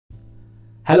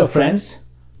Hello friends,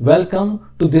 welcome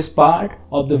to this part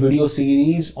of the video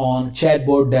series on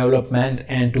chatbot development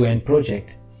end-to-end project.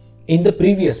 In the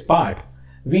previous part,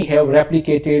 we have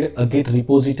replicated a Git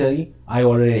repository I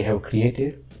already have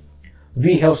created.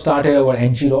 We have started our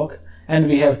nglog and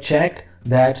we have checked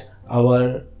that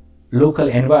our local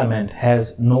environment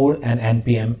has Node and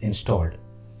npm installed.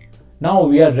 Now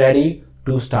we are ready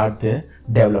to start the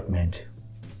development.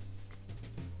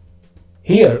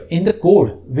 Here in the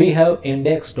code we have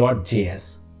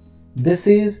index.js. This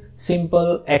is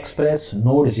simple express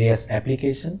Node.js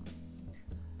application.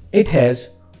 It has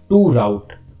two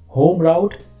routes, home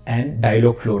route and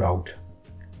Dialogflow route.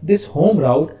 This home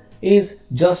route is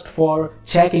just for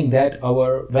checking that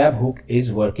our webhook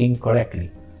is working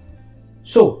correctly.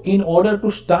 So in order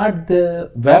to start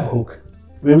the webhook,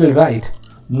 we will write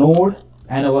node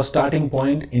and our starting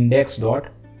point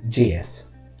index.js.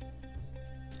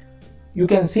 You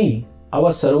can see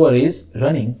our server is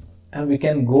running and we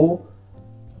can go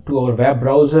to our web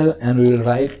browser and we will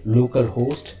write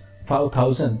localhost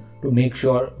 5000 to make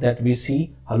sure that we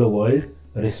see hello world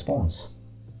response.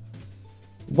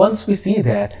 Once we see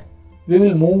that, we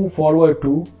will move forward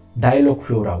to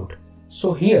Dialogflow route.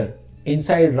 So here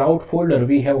inside route folder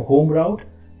we have home route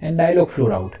and Dialogflow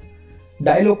route.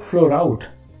 Dialogflow route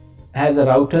has a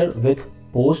router with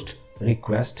post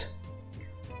request.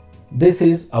 This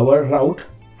is our route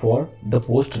for the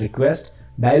post request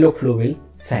Dialogflow will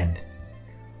send.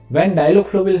 When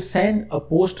Dialogflow will send a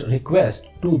post request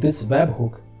to this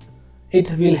webhook,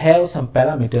 it will have some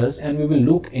parameters and we will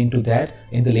look into that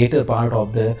in the later part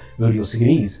of the video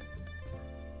series.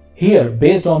 Here,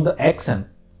 based on the action,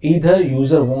 either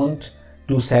user wants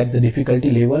to set the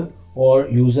difficulty level or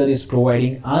user is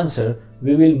providing answer,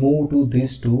 we will move to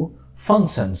these two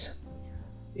functions.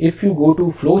 If you go to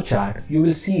flowchart, you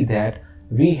will see that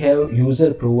we have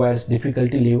user provides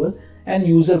difficulty level and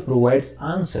user provides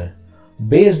answer.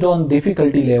 Based on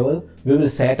difficulty level, we will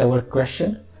set our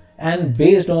question, and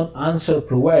based on answer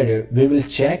provided, we will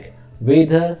check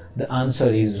whether the answer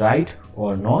is right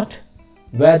or not,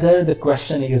 whether the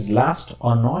question is last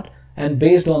or not, and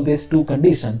based on these two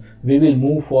conditions, we will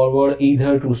move forward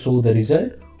either to show the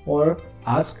result or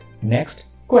ask next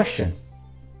question.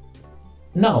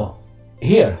 Now,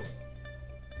 here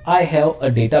I have a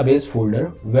database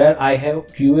folder where I have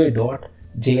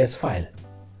qa.js file.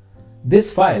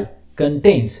 This file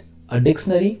contains a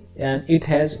dictionary and it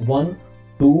has 1,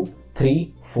 2,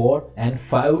 3, 4 and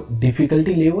 5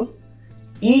 difficulty level.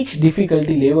 Each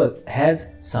difficulty level has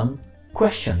some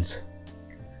questions.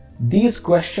 These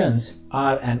questions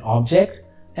are an object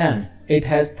and it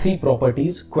has three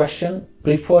properties: question,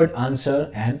 preferred answer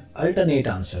and alternate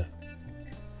answer.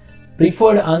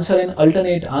 Preferred answer and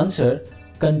alternate answer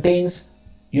contains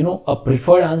a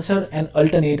preferred answer and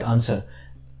alternate answer.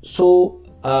 So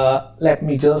let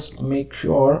me just make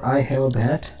sure I have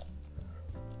that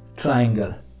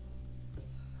triangle.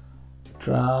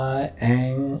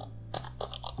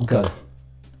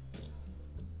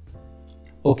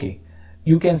 Okay,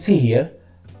 you can see here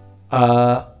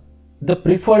the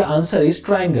preferred answer is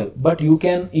triangle, but you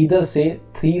can either say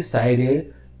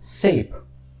three-sided shape,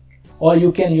 or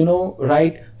you can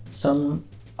write some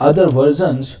other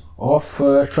versions of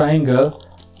triangle,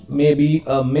 maybe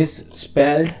a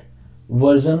misspelled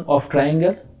version of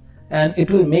triangle, and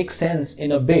it will make sense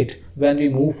in a bit when we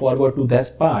move forward to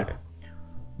that part.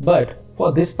 But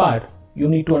for this part, you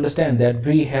need to understand that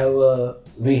we have a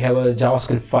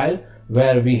JavaScript file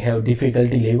where we have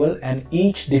difficulty level and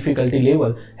each difficulty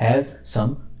level has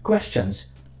some questions.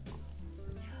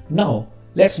 Now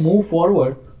let's move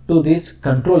forward to this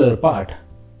controller part.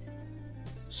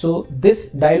 So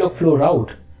this Dialogflow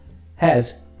route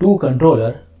has two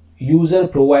controllers: user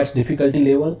provides difficulty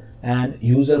level and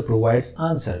user provides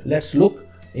answer. Let's look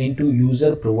into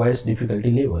user provides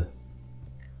difficulty level.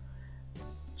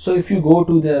 So if you go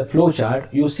to the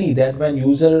flowchart, you see that when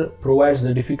user provides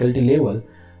the difficulty level,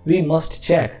 we must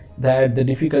check that the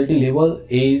difficulty level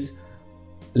is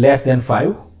less than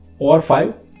 5 or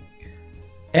 5,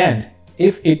 and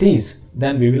if it is,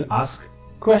 then we will ask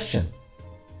question.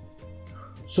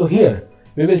 So here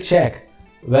we will check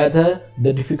whether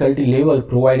the difficulty level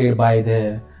provided by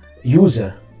the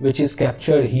user, which is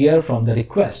captured here from the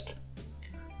request,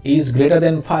 is greater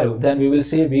than 5, then we will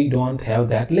say we don't have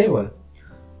that level.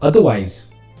 Otherwise,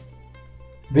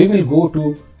 we will go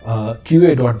to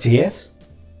qa.js,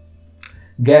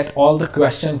 get all the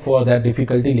question for that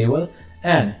difficulty level,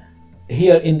 and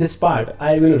here in this part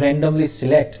I will randomly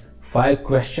select 5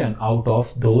 questions out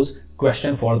of those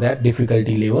questions for that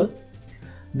difficulty level.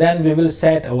 Then we will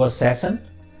set our session,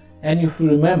 and if you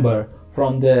remember,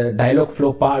 from the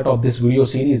Dialogflow part of this video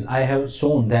series, I have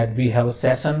shown that we have a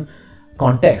session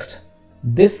context.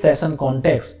 This session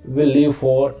context will live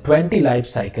for 20 life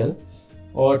cycle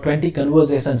or 20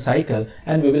 conversation cycle,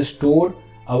 and we will store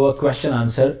our question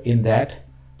answer in that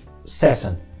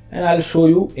session, and I'll show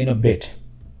you in a bit.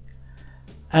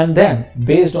 And then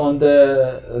based on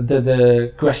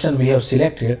the question we have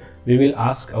selected, we will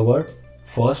ask our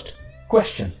first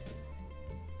question.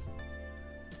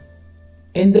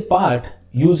 In the part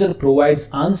user provides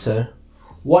answer,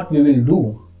 what we will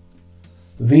do,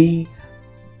 we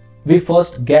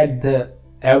first get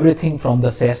everything from the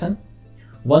session.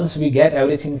 Once we get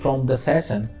everything from the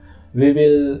session, we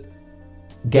will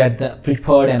get the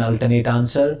preferred and alternate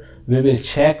answer. We will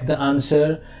check the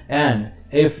answer, and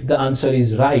if the answer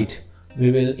is right, we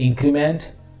will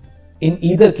increment. In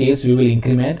either case, we will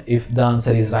increment if the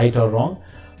answer is right or wrong.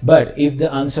 But if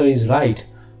the answer is right,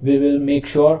 we will make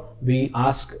sure we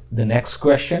ask the next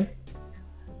question,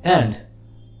 and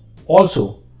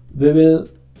also we will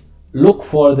look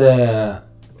for the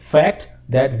fact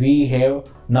that we have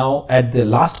now at the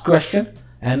last question,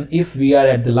 and if we are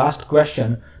at the last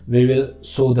question, we will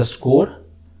show the score.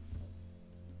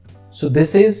 So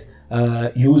this is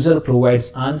user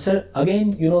provides answer.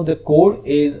 Again, you know, the code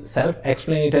is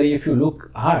self-explanatory. If you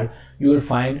look hard, you will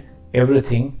find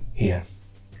everything here.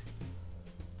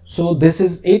 So this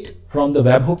is it from the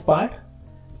webhook part.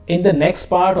 In the next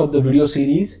part of the video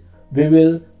series, we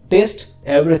will test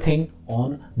everything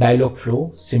on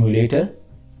Dialogflow simulator.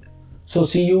 So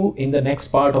see you in the next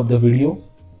part of the video.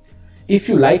 If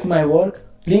you like my work,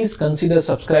 please consider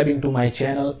subscribing to my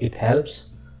channel. It helps.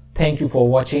 Thank you for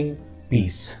watching.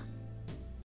 Peace.